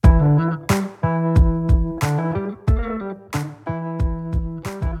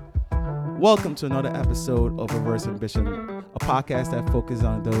Welcome to another episode of Reverse Ambition, a podcast that focuses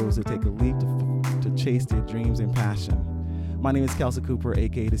on those who take a leap to chase their dreams and passion. My name is Kelsey Cooper,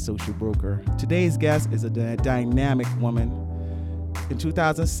 aka The Social Broker. Today's guest is a dynamic woman. In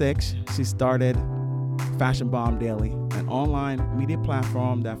 2006, she started Fashion Bomb Daily, an online media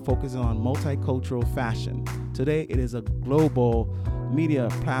platform that focuses on multicultural fashion. Today, it is a global media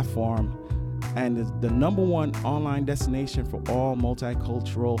platform and is the number one online destination for all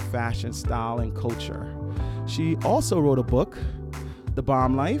multicultural fashion, style, and culture. She also wrote a book, The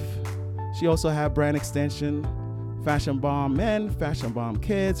Bomb Life. She also had brand extension, Fashion Bomb Men, Fashion Bomb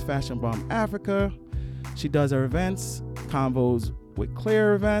Kids, Fashion Bomb Africa. She does her events, Convos with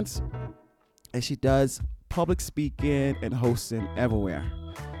Claire events, and she does public speaking and hosting everywhere.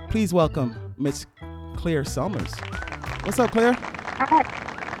 Please welcome Miss Claire Summers. What's up, Claire? Hi.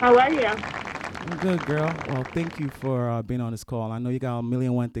 How are you? I'm good, girl. Well, thank you for being on this call. I know you got a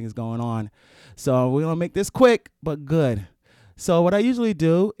million and one things going on, so we're going to make this quick but good. So what I usually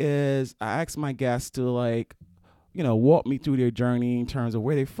do is I ask my guests to walk me through their journey in terms of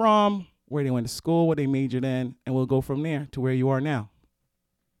where they're from, where they went to school, what they majored in, and we'll go from there to where you are now.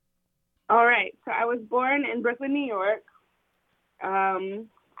 All right. So I was born in Brooklyn, New York.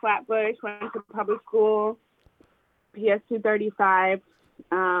 Flatbush, went to public school, PS 235.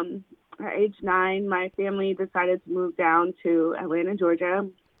 At age 9, my family decided to move down to Atlanta, Georgia.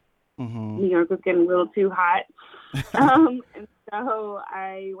 Mm-hmm. New York was getting a little too hot. And so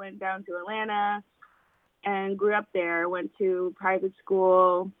I went down to Atlanta and grew up there. Went to private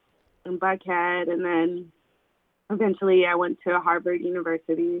school in Buckhead, and then eventually I went to Harvard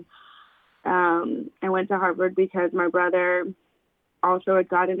University. I went to Harvard because my brother also had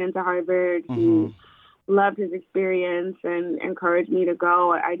gotten into Harvard. Mm-hmm. He loved his experience and encouraged me to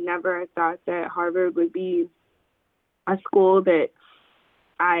go. I never thought that Harvard would be a school that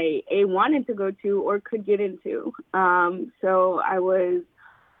I wanted to go to or could get into. So I was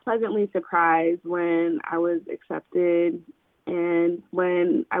pleasantly surprised when I was accepted. And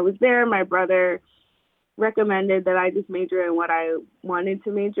when I was there, my brother recommended that I just major in what I wanted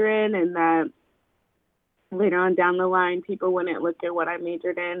to major in, and that later on down the line, people wouldn't look at what I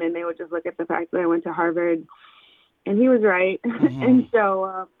majored in, and they would just look at the fact that I went to Harvard. And he was right. Mm-hmm. And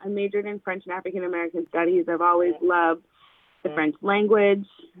so I majored in French and African American studies. I've always loved the French language.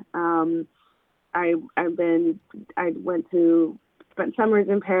 I spent summers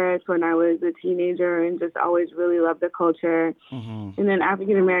in Paris when I was a teenager and just always really loved the culture. Mm-hmm. And then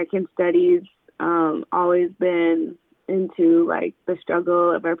African American studies, always been into like the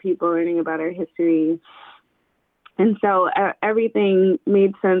struggle of our people, learning about our history. And so everything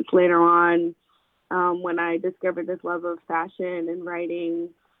made sense later on when I discovered this love of fashion and writing.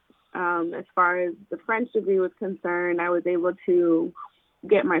 As far as the French degree was concerned, I was able to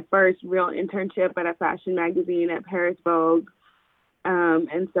get my first real internship at a fashion magazine at Paris Vogue.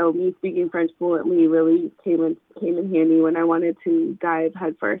 And so me speaking French fluently really came in handy when I wanted to dive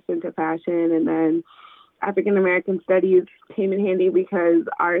headfirst into fashion. And then African American studies came in handy because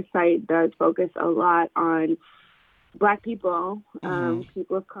our site does focus a lot on Black people,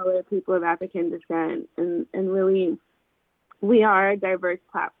 people of color, people of African descent, and really we are a diverse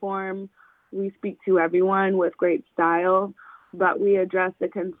platform. We speak to everyone with great style, but we address the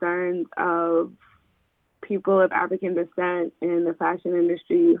concerns of people of African descent in the fashion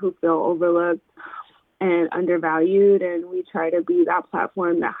industry who feel overlooked and undervalued, and we try to be that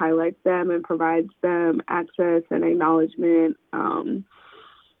platform that highlights them and provides them access and acknowledgement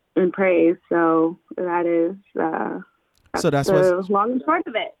and praise. So that is that's the long and short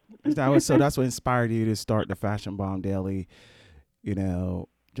of it. So that's what inspired you to start the Fashion Bomb Daily,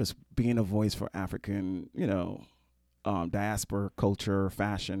 just being a voice for African, diaspora culture,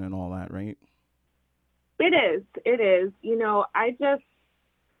 fashion, and all that, right? It is.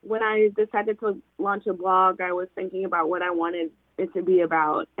 When I decided to launch a blog, I was thinking about what I wanted it to be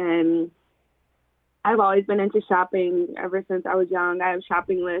about. And I've always been into shopping ever since I was young. I have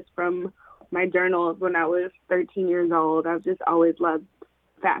shopping lists from my journals when I was 13 years old. I've just always loved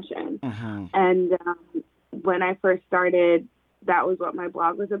fashion. Mm-hmm. And when I first started, that was what my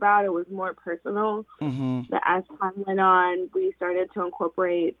blog was about. It was more personal. Mm-hmm. But as time went on, we started to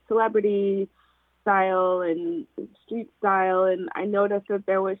incorporate celebrity style and street style, and I noticed that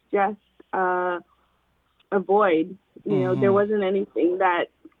there was just a void. There wasn't anything that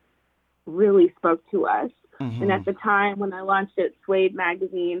really spoke to us. Mm-hmm. And at the time when I launched it, Suede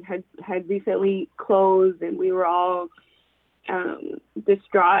magazine had recently closed, and we were all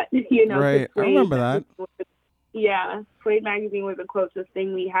distraught. Right, I remember that. Yeah, Suede magazine was the closest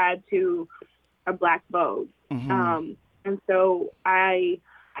thing we had to a Black Vogue. Mm-hmm. And so I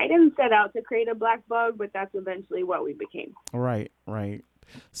I didn't set out to create a black blog, but that's eventually what we became. Right, right.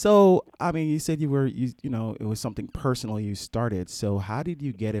 So, I mean, you said you know, it was something personal you started. So, how did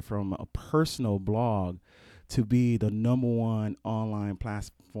you get it from a personal blog to be the number one online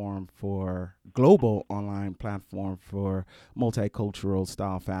platform for global online platform for multicultural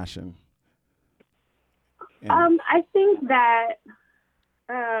style fashion? And I think that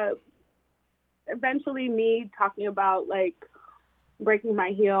uh, eventually me talking about like breaking my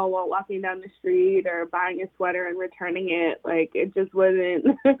heel while walking down the street or buying a sweater and returning it, like it just wasn't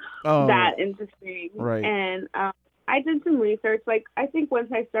that oh, interesting. right. And I did some research. Like I think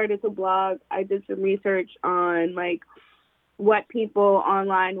once I started to blog, I did some research on like what people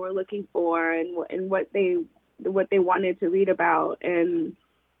online were looking for and what they wanted to read about. And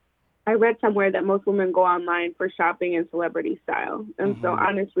I read somewhere that most women go online for shopping and celebrity style. And so Mhm.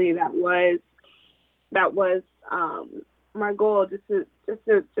 honestly, that was my goal, just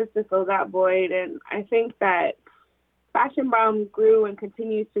to fill that void. And I think that Fashion Bomb grew and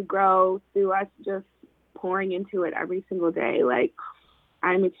continues to grow through us just pouring into it every single day. Like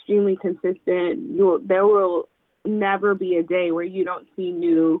I'm extremely consistent. There will never be a day where you don't see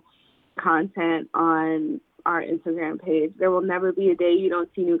new content on our Instagram page. There will never be a day you don't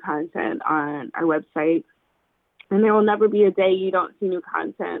see new content on our website. And there will never be a day you don't see new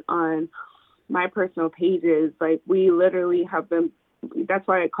content on my personal pages. Like we literally have been, that's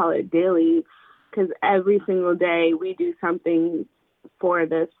why I call it daily, because every single day we do something for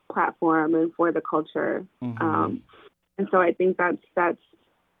this platform and for the culture. Mhm. Um, and so I think that's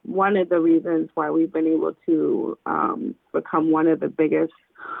one of the reasons why we've been able to become one of the biggest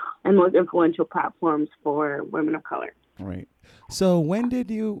and most influential platforms for women of color. Right. So when did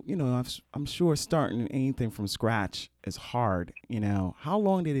you, you know, I'm sure starting anything from scratch is hard, you know. How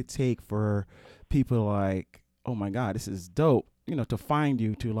long did it take for people like, "Oh my God, this is dope," you know, to find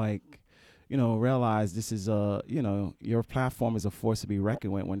you to like, you know, realize this is a, you know, your platform is a force to be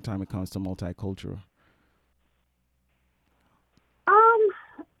reckoned with when time it comes to multicultural. Um,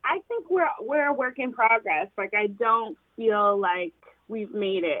 I think we're a work in progress. Like I don't feel like we've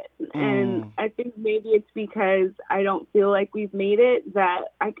made it, and Mm. I think maybe it's because I don't feel like we've made it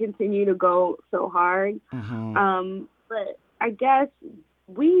that I continue to go so hard. Mhm. But I guess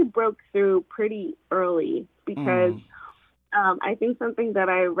we broke through pretty early because Mm. I think something that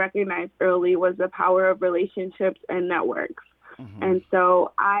I recognized early was the power of relationships and networks. Mhm. And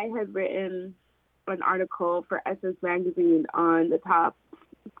so I had written an article for Essence Magazine on the top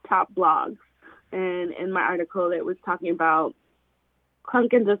blogs. And in my article, it was talking about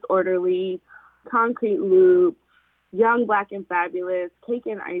Clunk and Disorderly, Concrete Loop, Young Black and Fabulous, Cake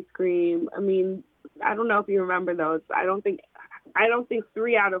and Ice Cream. I mean, I don't know if you remember those. I don't think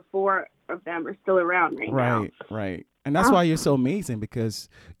 3 out of 4 of them are still around right now. Right, right. And that's why Um, you're so amazing because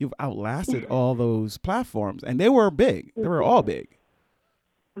you've outlasted all those platforms and they were big. They were all big.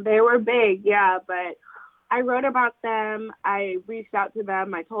 they were big, yeah, but I wrote about them. I reached out to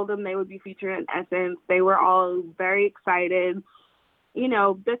them. I told them they would be featured in Essence. They were all very excited. You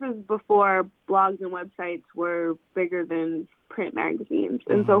know, this is before blogs and websites were bigger than print magazines.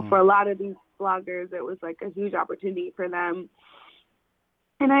 And so Mhm. for a lot of these bloggers, it was like a huge opportunity for them.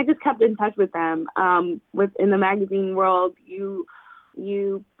 And I just kept in touch with them. Within the magazine world, you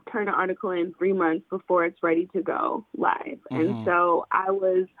turn an article in 3 months before it's ready to go live. And Mhm. so I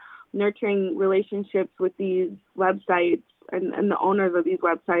was nurturing relationships with these websites and the owners of these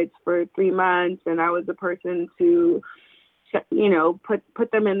websites for 3 months. And I was the person to,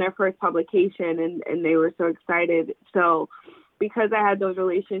 put them in their first publication, and they were so excited. So because I had those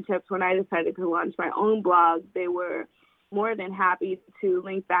relationships, when I decided to launch my own blog, they were more than happy to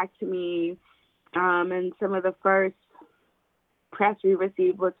link back to me. And some of the first press we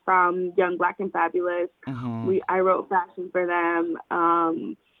received was from Young Black and Fabulous. Mhm. I wrote fashion for them.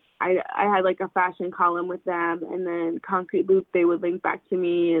 I had like a fashion column with them, and then Concrete Loop, they would link back to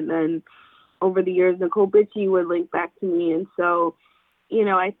me, and then over the years Nicole Bitchie would link back to me. And so,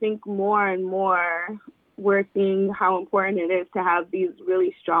 I think more and more we're seeing how important it is to have these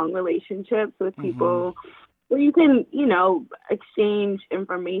really strong relationships with Mhm. people where you can, exchange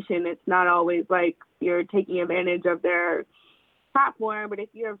information. It's not always like you're taking advantage of their platform, but if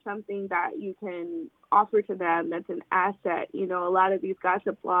you have something that you can offer to them that's an asset, a lot of these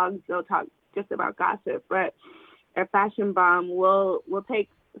gossip blogs, they'll talk just about gossip, but a Fashion Bomb will take,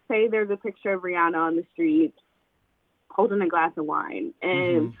 say there's a picture of Rihanna on the street holding a glass of wine,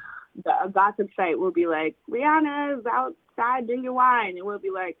 and Mhm. a gossip site will be like, Rihanna is outside drinking wine, and we'll be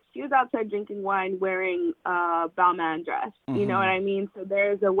like, she was outside drinking wine wearing a Balmain dress. You know what Mhm. I mean? So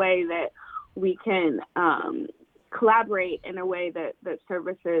there's a way that we can collaborate in a way that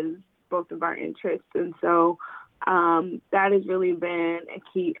services both of our interests. And so that has really been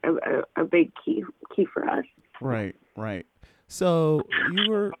a big key for us. Right, right. So you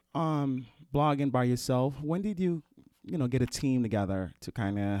were blogging by yourself. When did you, get a team together to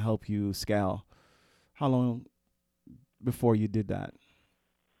kind of help you scale? How long before you did that?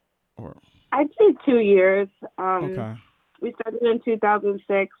 Or I'd say 2 years. okay. We started in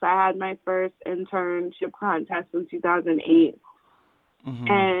 2006. I had my first internship contest in 2008. Mm-hmm.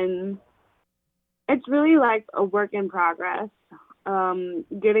 And it's really like a work in progress.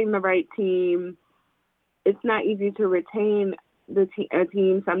 Getting the right team. It's not easy to retain a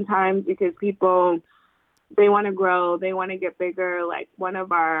team sometimes because people, they want to grow, they want to get bigger. Like one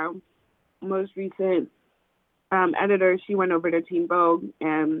of our most recent editors, she went over to Teen Vogue,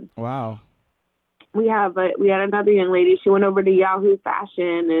 and Wow. we had another young lady. She went over to Yahoo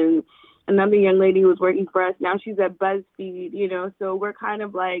Fashion, and another young lady was working for us. Now she's at BuzzFeed. So we're kind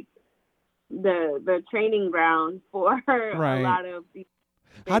of like the training ground for a Right. lot of these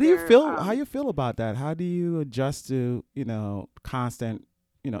How do you bigger. feel? How you feel about that? How do you adjust to constant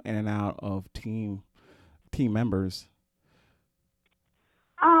in and out of team members?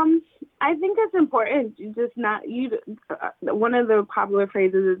 I think it's important. You just not you. One of the popular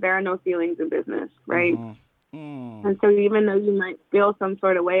phrases is there are no feelings in business, right? Mm-hmm. Mm. And so even though you might feel some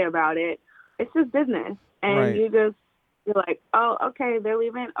sort of way about it, it's just business, and Right. you're like, oh, okay, they're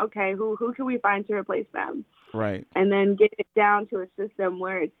leaving. Okay, who can we find to replace them? Right. And then get it down to a system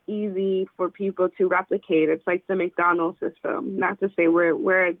where it's easy for people to replicate. It's like the McDonald's system. Not to say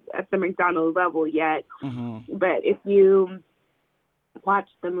we're at the McDonald's level yet, Mm-hmm. but if you watch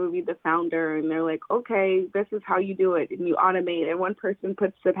the movie The Founder and they're like, okay, this is how you do it, and you automate, and one person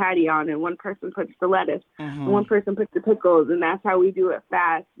puts the patty on, and one person puts the lettuce, and Mm-hmm. one person puts the pickles, and that's how we do it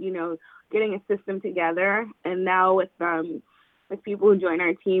fast. Getting a system together. And now with people who join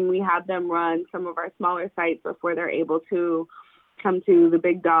our team, we have them run some of our smaller sites before they're able to come to the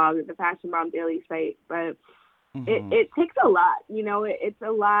big dog, the Fashion Bomb Daily site. But Mm-hmm. it takes a lot. It's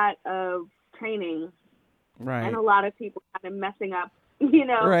a lot of training and Right. a lot of people kind of messing up,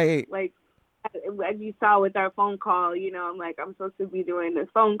 Right. like as you saw with our phone call, I'm like, I'm supposed to be doing this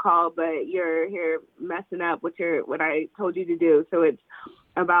phone call, but you're here messing up what I told you to do. So it's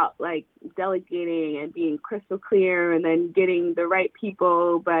about like delegating and being crystal clear and then getting the right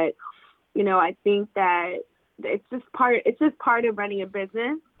people. But, I think that it's just part of running a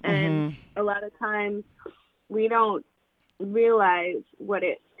business. And Mm-hmm. a lot of times we don't realize what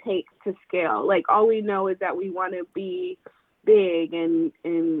it takes to scale. Like all we know is that we want to be big, and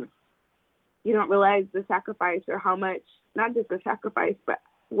you don't realize the sacrifice or how much, not just the sacrifice, but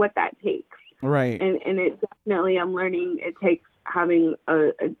what that takes. Right. And it definitely, I'm learning it takes having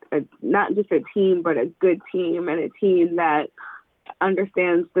a not just a team, but a good team, and a team that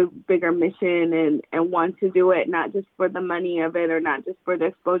understands the bigger mission and wants to do it, not just for the money of it or not just for the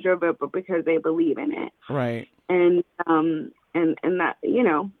exposure of it, but because they believe in it. Right. And that,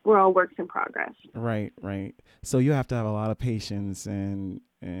 we're all works in progress. Right. Right. So you have to have a lot of patience and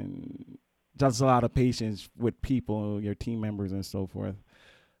just a lot of patience with people, your team members, and so forth.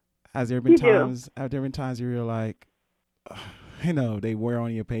 You do. Have there been times where you're like, they wear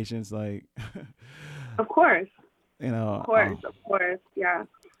on your patience, like, Of course. oh, Of course. Yeah.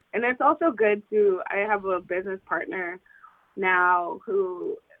 And it's also good I have a business partner now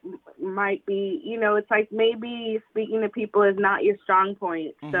who might be, it's like maybe speaking to people is not your strong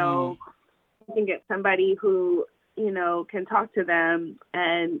point. mm-hmm. So you can get somebody who, can talk to them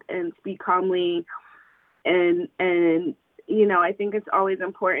and speak calmly. And, I think it's always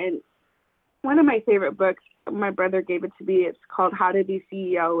important. One of my favorite books, my brother gave it to me. It's called How to Be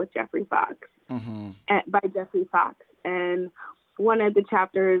CEO with Jeffrey Fox, Mm-hmm. by Jeffrey Fox. And one of the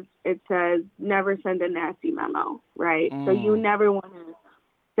chapters, it says, never send a nasty memo, right? So you Mm. never want to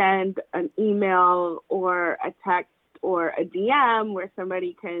send an email or a text or a DM where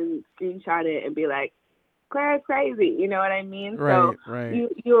somebody can screenshot it and be like, Claire's crazy. You know what I mean? So Right. Right.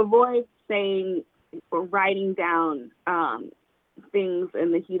 you avoid saying or writing down things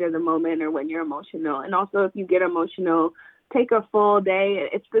in the heat of the moment or when you're emotional. And also, if you get emotional, take a full day.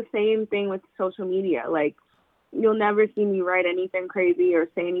 It's the same thing with social media. Like, you'll never see me write anything crazy or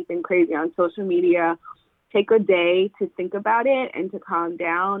say anything crazy on social media. Take a day to think about it and to calm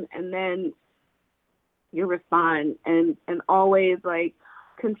down, and then you respond. And always, like,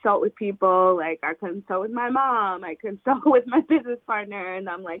 consult with people. Like, I consult with my mom, I consult with my business partner, and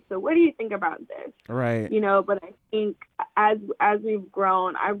I'm like, so what do you think about this? Right. But I think as we've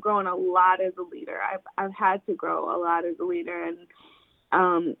grown, I've grown a lot as a leader. I've had to grow a lot as a leader, and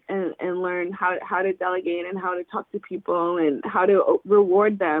and learn how to delegate and how to talk to people and how to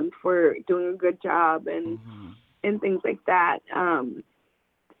reward them for doing a good job and things like that.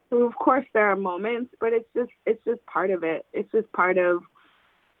 So of course there are moments, but it's just part of it. It's just part of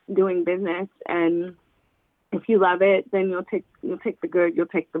doing business. And if you love it, then you'll take the good, you'll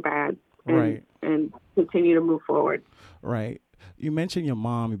take the bad, and continue to move forward. Right. You mentioned your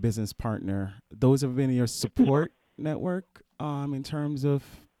mom, your business partner. Those have been your support network in terms of,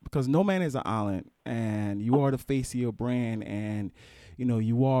 because no man is an island, and you are the face of your brand, and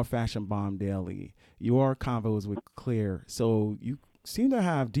you are Fashion Bomb Daily. You are Convos with Claire. So you seem to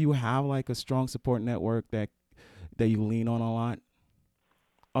have. Do you have like a strong support network that you lean on a lot,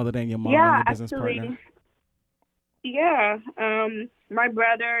 other than your mom and your business partner? Yeah. My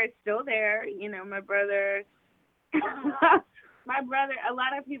brother is still there. My brother. My brother. A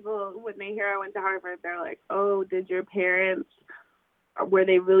lot of people, when they hear I went to Harvard, they're like, "Oh, did your parents? Were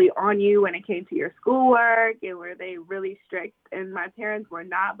they really on you when it came to your schoolwork? And were they really strict?" And my parents were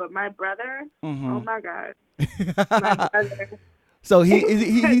not, but my brother, oh my God, my brother. So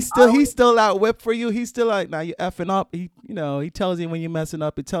he's still out whip for you. He's still like, now you effing up. He tells you when you're messing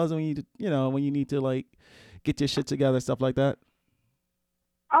up. He tells you when you need to like get your shit together, stuff like that.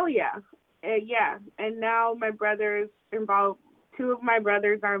 Oh yeah, yeah. And now my brother's involved. Two of my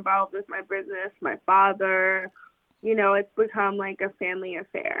brothers are involved with my business. My father. It's become like a family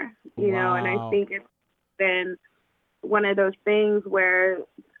affair, Wow. And I think it's been one of those things where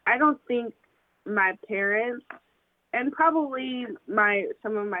I don't think my parents and probably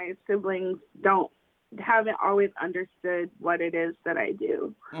some of my siblings haven't always understood what it is that I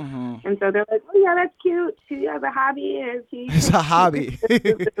do. And so they're like, "Oh yeah, that's cute. She has a hobby. It's a hobby.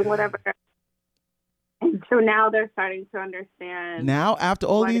 Whatever." And so now they're starting to understand. Now, after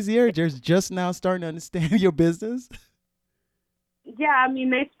all these years, they're just now starting to understand your business? Yeah, I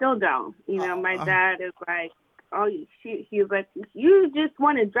mean, they still don't. My dad is like, "Oh, he's like, you just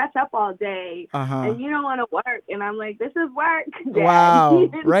want to dress up all day, and you don't want to work." And I'm like, "This is work, Dad." Wow,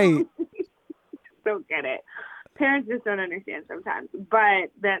 right. Don't get it. Parents just don't understand sometimes. But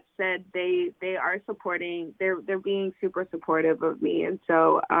that said, they are supporting. They're being super supportive of me, and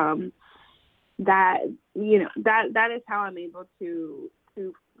so that is how I'm able to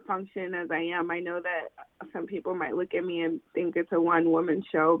function as I am. I know that some people might look at me and think it's a one-woman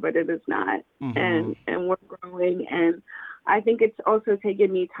show, but it is not. And we're growing, and I think it's also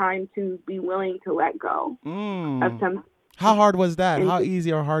taken me time to be willing to let go of some. How hard was that? How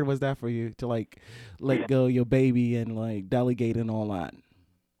easy or hard was that for you to like let go your baby and like delegate and all that?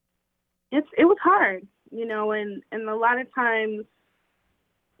 It was hard, and a lot of times,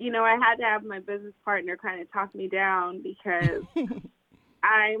 I had to have my business partner kind of talk me down because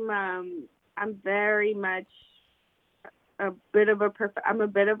I'm very much I'm a bit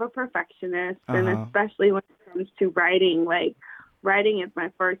of a perfectionist, and especially when it comes to writing. Like, writing is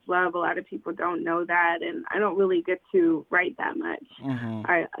my first love. A lot of people don't know that, and I don't really get to write that much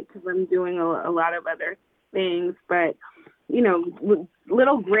because I'm doing a lot of other things. But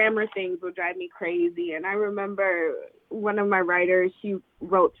little grammar things will drive me crazy. And I remember one of my writers, she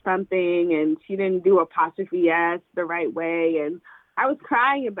wrote something and she didn't do apostrophe S the right way, and I was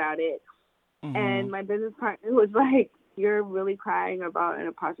crying about it. And my business partner was like, "You're really crying about an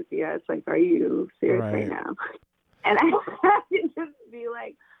apostrophe S? Like, are you serious right now?" And I had to just be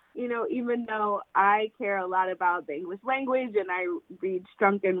like, even though I care a lot about the English language and I read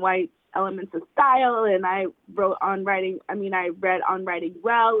Strunk and White's Elements of Style, and I read on Writing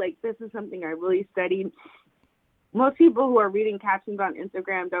Well, like, this is something I really studied. Most people who are reading captions on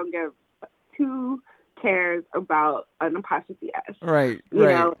Instagram don't give two cares about an apostrophe S. Right.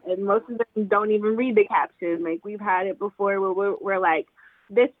 And most of them don't even read the caption. Like, we've had it before where we're like,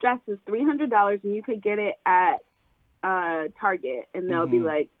 "This dress is $300 and you could get it at Target," and they'll be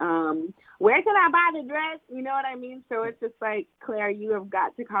like, "Where can I buy the dress?" You know what I mean? So it's just like, Claire, you have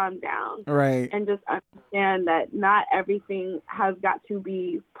got to calm down, and just understand that not everything has got to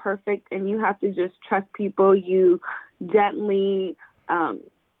be perfect, and you have to just trust people. You gently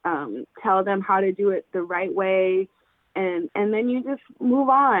tell them how to do it the right way, and then you just move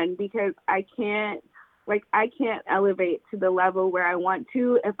on, because I can't elevate to the level where I want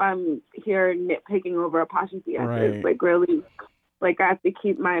to if I'm here nitpicking over apostrophe S's. Like, really, like, I have to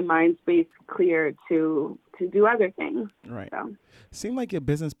keep my mind space clear to do other things. Right. So. Seemed like your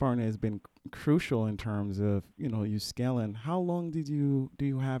business partner has been crucial in terms of, you scaling. How long do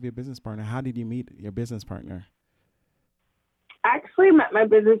you have your business partner? How did you meet your business partner? I actually met my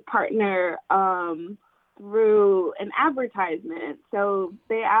business partner through an advertisement. So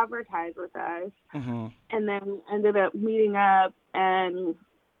they advertised with us, Mm-hmm. and then ended up meeting up. And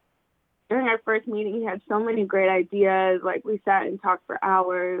during our first meeting, he had so many great ideas. Like, we sat and talked for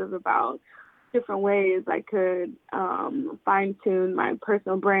hours about different ways I could fine tune my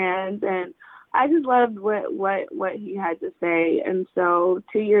personal brand, and I just loved what he had to say. And so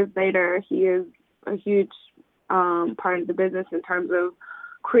 2 years later, he is a huge part of the business in terms of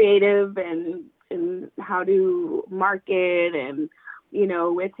creative and how to market. And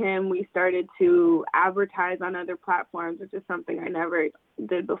with him, we started to advertise on other platforms, which is something I never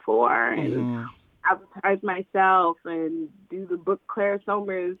did before, and Mm-hmm. advertise myself and do the book Claire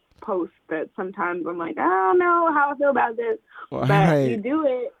Somers post that sometimes I'm like, I don't know how I feel about this. All But you right. do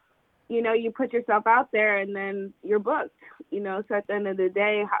it, you put yourself out there, and then you're booked. So at the end of the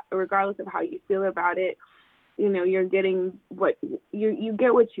day, regardless of how you feel about it, you're getting what you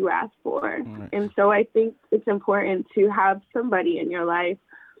get what you ask for. All right. And so I think it's important to have somebody in your life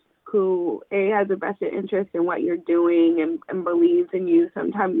who has a vested interest in what you're doing, and believes in you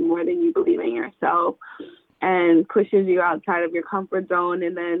sometimes more than you believe in yourself, and pushes you outside of your comfort zone.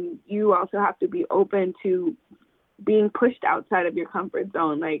 And then you also have to be open to being pushed outside of your comfort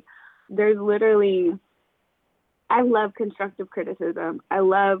zone. Like, there's literally, I love constructive criticism. I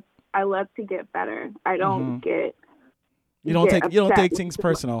love to get better. I Mm-hmm. don't get You don't upset. take things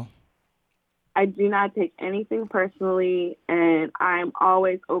personal. I do not take anything personally, and I'm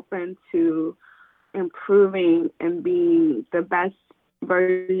always open to improving and being the best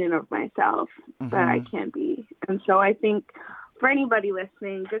version of myself that I Mm-hmm. can be. And so I think for anybody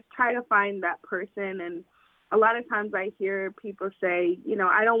listening, just try to find that person. And a lot of times I hear people say,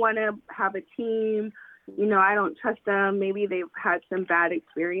 I don't want to have a team, I don't trust them. Maybe they've had some bad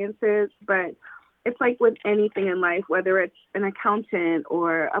experiences, but it's like with anything in life, whether it's an accountant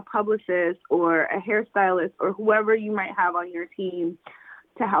or a publicist or a hairstylist or whoever you might have on your team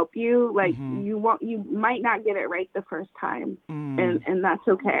to help you, like, Mm-hmm. you might not get it right the first time, Mm. and that's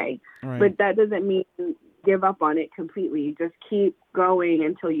okay. All right. But that doesn't mean give up on it completely. Just keep going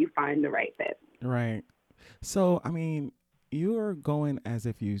until you find the right fit. Right. So, I mean, you're going as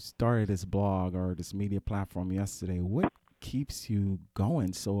if you started this blog or this media platform yesterday. What keeps you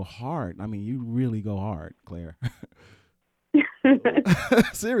going so hard? I mean, you really go hard, Claire.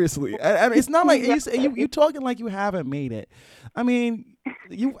 Seriously, I mean, it's not like you talking like you haven't made it. I mean,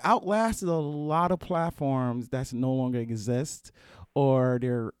 you've outlasted a lot of platforms that's no longer exist, or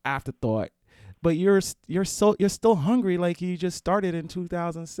they're afterthought. But you're still hungry, like you just started in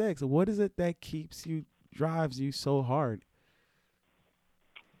 2006. What is it that drives you so hard?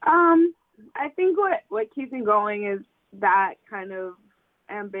 I think what keeps me going is that kind of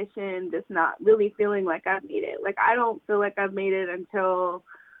ambition, just not really feeling like I've made it. Like, I don't feel like I've made it until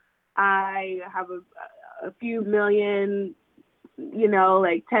I have a few million,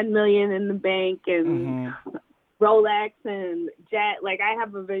 like 10 million in the bank, and Mm-hmm. Rolex and jet. Like, I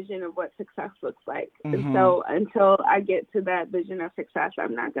have a vision of what success looks like. And Mm-hmm. so until I get to that vision of success,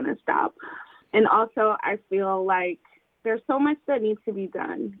 I'm not going to stop. And also, I feel like there's so much that needs to be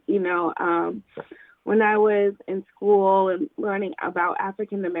done. When I was in school and learning about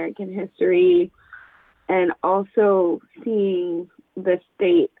African American history, and also seeing the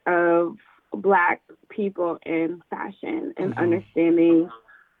state of Black people in fashion, and Mm-hmm. understanding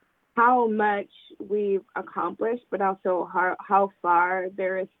how much we've accomplished, but also how far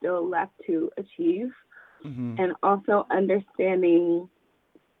there is still left to achieve, Mm-hmm. and also understanding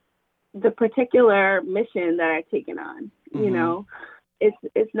the particular mission that I've taken on. Mm-hmm.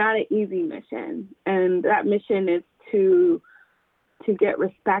 It's not an easy mission, and that mission is to get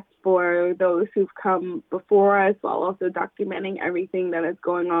respect for those who've come before us, while also documenting everything that is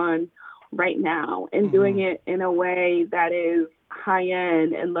going on right now, and Mm-hmm. doing it in a way that is high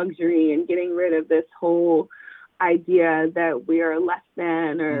end and luxury, and getting rid of this whole idea that we are less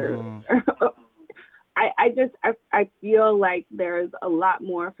than, Mm-hmm. or I feel like there's a lot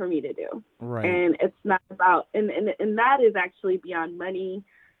more for me to do. Right. And it's not about, and that is actually beyond money.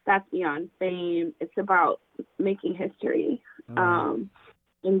 That's beyond fame. It's about making history. Right. Um,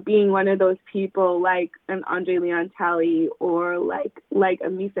 and being one of those people like an Andre Leon Talley, or like a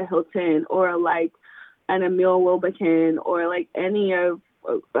Misa Hilton, or like an Emil Wilbekin, or like any of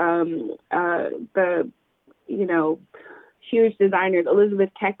the huge designers, Elizabeth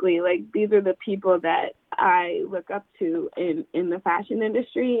Keckley. Like, these are the people that I look up to in the fashion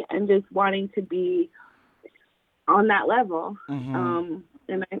industry, and just wanting to be on that level. Mm-hmm.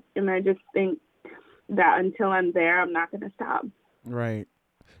 And I just think that until I'm there, I'm not going to stop. Right.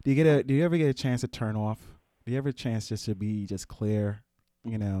 Do you ever get a chance to turn off? Do you ever a chance just to be just clear?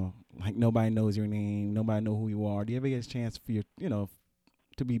 like nobody knows your name, nobody know who you are? Do you ever get a chance for your,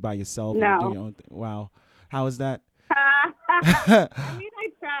 to be by yourself and do No. your own thing? Wow. How is that? I mean, I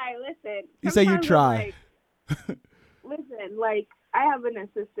try. Listen, You say you sometimes I'm try. like, listen, like I have an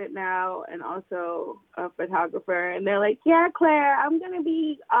assistant now and also a photographer, and they're like, "Yeah, Claire, I'm gonna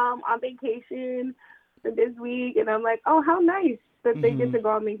be on vacation for this week," and I'm like, "Oh, how nice that they get Hmm. to go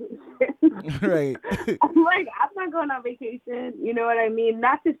on vacation." Right. I'm like, I'm not going on vacation. You know what I mean?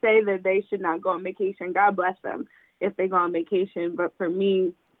 Not to say that they should not go on vacation. God bless them if they go on vacation, but for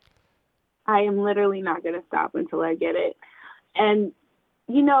me, I am literally not gonna stop until I get it. And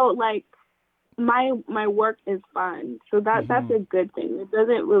like my work is fun, so that's Hmm. a good thing. It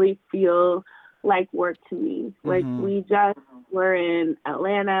doesn't really feel like work to me. Like Hmm. we just were in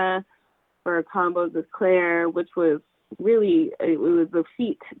Atlanta for Combos with Claire, which was really it was a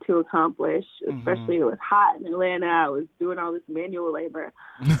feat to accomplish. Hmm. Especially it was hot in Atlanta. I was doing all this manual labor,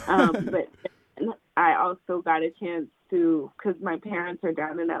 but I also got a chance to because my parents are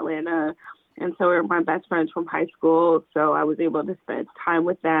down in Atlanta. And so are my best friends from high school. So I was able to spend time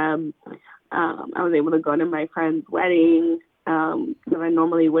with them. I was able to go to my friend's wedding that I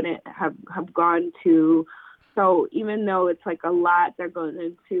normally wouldn't have gone to. So even though it's like a lot that goes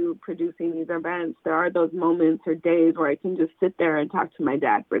into producing these events, there are those moments or days where I can just sit there and talk to my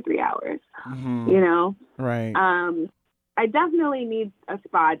dad for 3 hours. Hmm. You know, Right. um, I definitely need a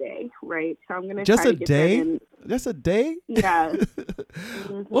spa day, right? So I'm gonna Just try a to get that day? in. Just a day? Yeah.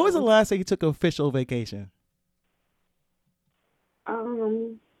 What was the hmm last time you took official vacation?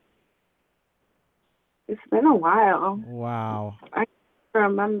 Um, it's been a while. Wow. I can't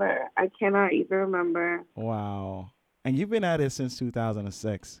remember. I cannot even remember. Wow. And you've been at it since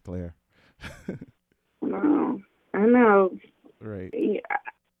 2006, Claire. No, I know. Right. Yeah,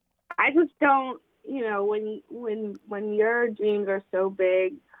 I just don't. When your dreams are so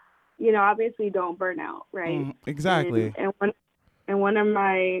big, obviously don't burn out, right? And Exactly. one of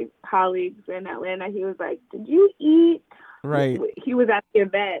my colleagues in Atlanta, he was like, "Did you eat?" Right. He was at the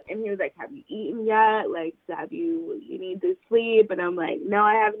event, and he was like, "Have you eaten yet? Like, you need to sleep?" And I'm like, "No,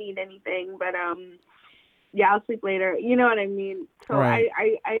 I haven't eaten anything, but yeah, I'll sleep later." You know what I mean? So Right.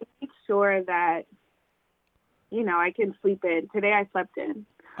 I make sure that I can sleep in. Today I slept in.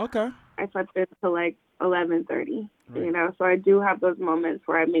 Okay. I slept in till like 11:30. Right. So I do have those moments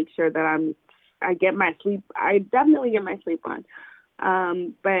where I make sure that I get my sleep. I definitely get my sleep on.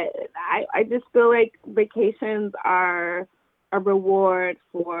 But I just feel like vacations are a reward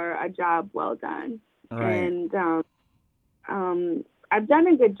for a job well done. Right. And I've done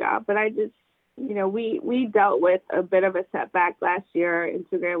a good job, but I just, we dealt with a bit of a setback last year.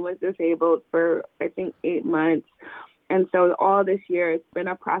 Instagram was disabled for, I think, 8 months. And so all this year, it's been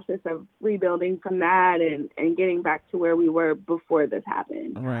a process of rebuilding from that and getting back to where we were before this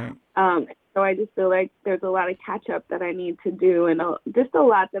happened. Right. So I just feel like there's a lot of catch up that I need to do and just a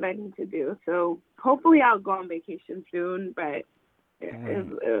lot that I need to do. So hopefully I'll go on vacation soon, but Right.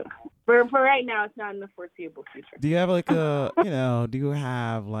 for right now, it's not in the foreseeable future. Do you have do you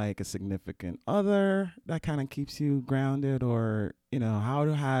have like a significant other that kind of keeps you grounded, or, how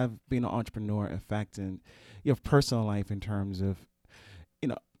to have being an entrepreneur affecting your personal life in terms of, you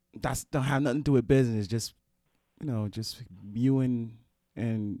know, that's don't have nothing to do with business, just, just you and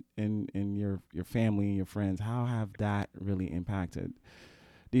your family and your friends. How have that really impacted?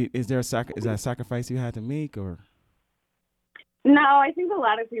 Is there is that a sacrifice you had to make, or? No, I think a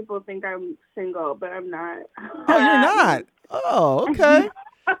lot of people think I'm single, but I'm not. Oh, you're not. Oh, okay.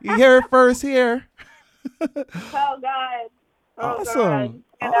 You hear it first here. Oh God. Oh God. Awesome.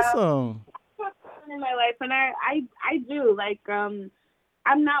 Awesome. In my life, and I do like I'm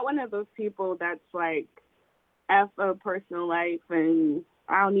not one of those people that's like F a personal life and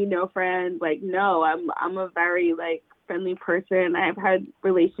I don't need no friends. Like no, I'm a very like friendly person. I've had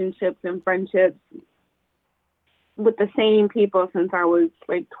relationships and friendships with the same people since I was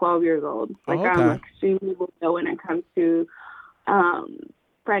like 12 years old. Oh, Like I'm okay. extremely loyal when it comes to um,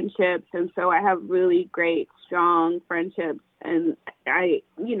 friendships, and so I have really great, strong friendships. And I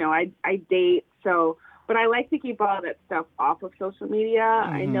date, so but I like to keep all that stuff off of social media.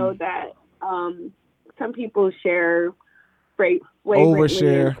 I know Mm-hmm. that some people share flagrantly and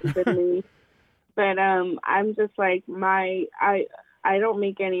Overshare. openly, but I'm just like I don't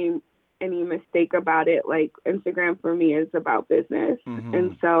make any mistake about it. Like Instagram for me is about business, Mm-hmm.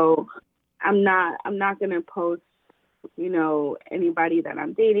 and so I'm not gonna post anybody that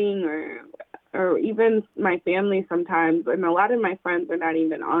I'm dating or even my family sometimes. And a lot of my friends are not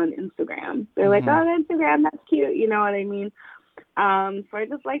even on Instagram. They're like, Mm-hmm. oh, Instagram, that's cute. You know what I mean? So I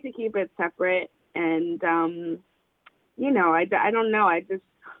just like to keep it separate. And, I don't know.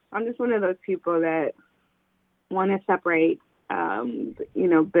 I'm just one of those people that want to separate,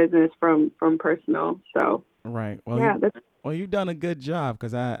 business from personal. So Right. Well, yeah, you've done a good job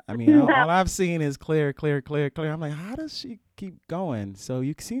because I mean, all I've seen is clear, clear, clear, clear. I'm like, how does she keep going? So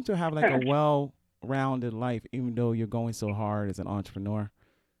you seem to have like a well-rounded life, even though you're going so hard as an entrepreneur.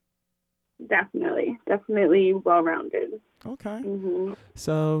 definitely well-rounded. Okay. Hmm.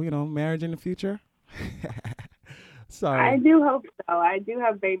 So, marriage in the future? I Sorry. do hope so. I do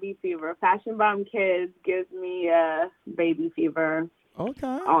have baby fever. Fashion Bomb Kids gives me baby fever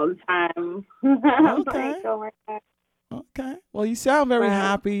Okay. all the time. I'm like, Okay. oh my God. Okay. Well, you sound very But,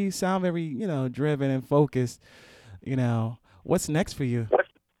 happy. You sound very, driven and focused. What's next for you?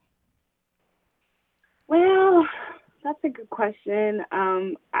 well, that's a good question.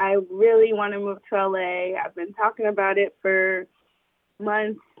 I really want to move to LA. I've been talking about it for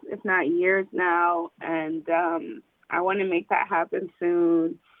months, if not years now, and I want to make that happen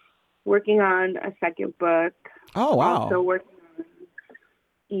soon. Working on a second book, Oh, also wow. working on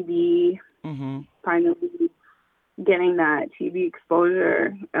TV, Mm-hmm. finally getting that TV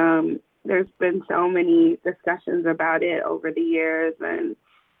exposure. There's been so many discussions about it over the years, and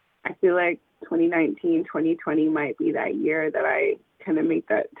I feel like 2019, 2020 might be that year that I kind of make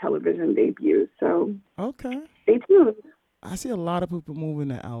that television debut. So Okay. stay tuned. I see a lot of people moving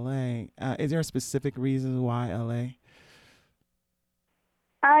to LA. Is there a specific reason why LA?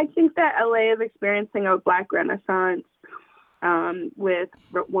 I think that LA is experiencing a Black Renaissance, with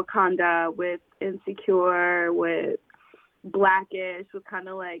Wakanda, with Insecure, with Blackish, with kind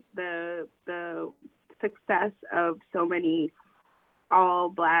of like the success of so many all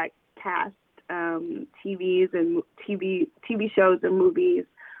Black cast TVs and TV shows and movies.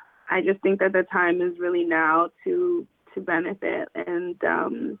 I just think that the time is really now to benefit, and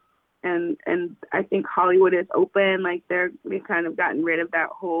I think Hollywood is open. Like they've kind of gotten rid of that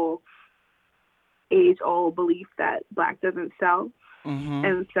whole age old belief that Black doesn't sell. Mm-hmm.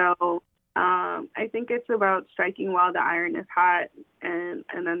 And so I think it's about striking while the iron is hot, and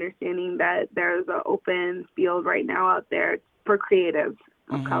understanding that there's an open field right now out there for creatives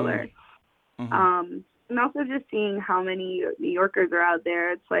of Mm-hmm. color. Mm-hmm. And also just seeing how many New Yorkers are out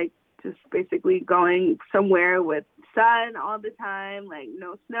there. It's like just basically going somewhere with sun all the time, like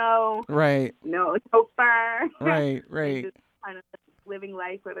no snow, Right. no fur, Right. and Right. just kind of living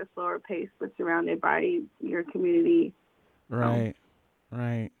life at a slower pace, but surrounded by your community. So, Right.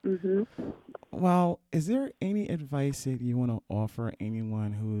 Right. hmm Well, is there any advice that you want to offer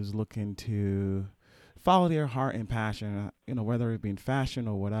anyone who's looking to follow their heart and passion, whether it be in fashion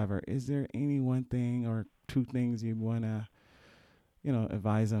or whatever? Is there any one thing or two things you want to,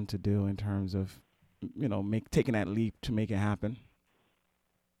 advise them to do in terms of, taking that leap to make it happen?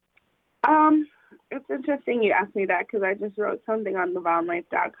 it's interesting you asked me that because I just wrote something on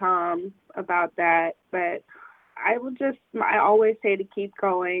thebomblife.com about that. But I always say to keep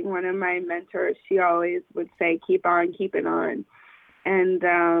going. One of my mentors, she always would say, keep on, keeping on.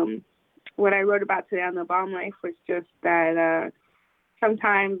 And what I wrote about today on The Bomb Life was just that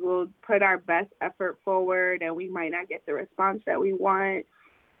sometimes we'll put our best effort forward and we might not get the response that we want,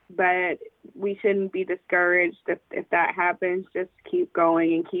 but we shouldn't be discouraged if that happens. Just keep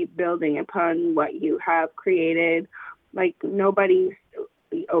going and keep building upon what you have created. Like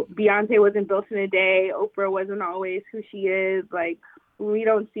Beyonce wasn't built in a day. Oprah wasn't always who she is. Like we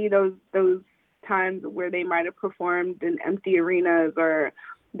don't see those times where they might have performed in empty arenas or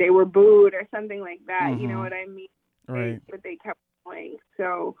they were booed or something like that. Mm-hmm. You know what I mean? Right. But they kept going.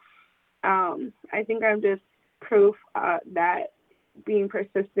 So I think I'm just proof that being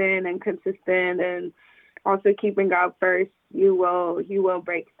persistent and consistent and also keeping God first, you will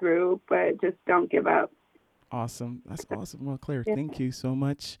break through, but just don't give up. Awesome. That's awesome. Well, Claire, Yeah. thank you so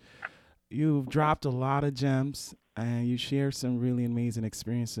much. You've dropped a lot of gems and you shared some really amazing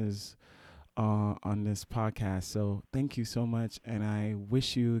experiences on this podcast. So thank you so much. And I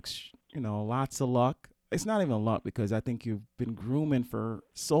wish you, lots of luck. It's not even luck because I think you've been grooming for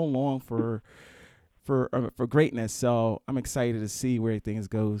so long for greatness. So I'm excited to see where things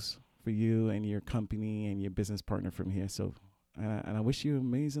goes for you and your company and your business partner from here. So, and I wish you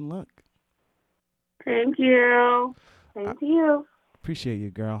amazing luck. Thank you. Thank you. Appreciate you,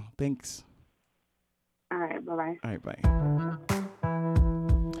 girl. Thanks. All right. Bye-bye. All right, bye.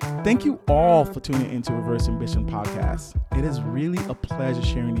 Thank you all for tuning into Reverse Ambition Podcast. It is really a pleasure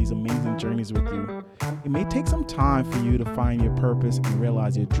sharing these amazing journeys with you. It may take some time for you to find your purpose and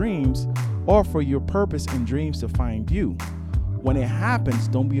realize your dreams, or for your purpose and dreams to find you. When it happens,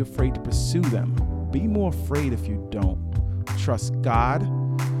 don't be afraid to pursue them. Be more afraid if you don't. Trust God,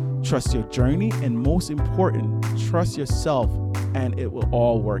 Trust your journey, and most important, trust yourself, and it will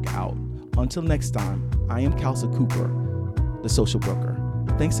all work out. Until next time, I am Kelsey Cooper, the Social Broker.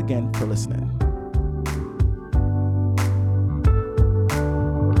 Thanks again for listening.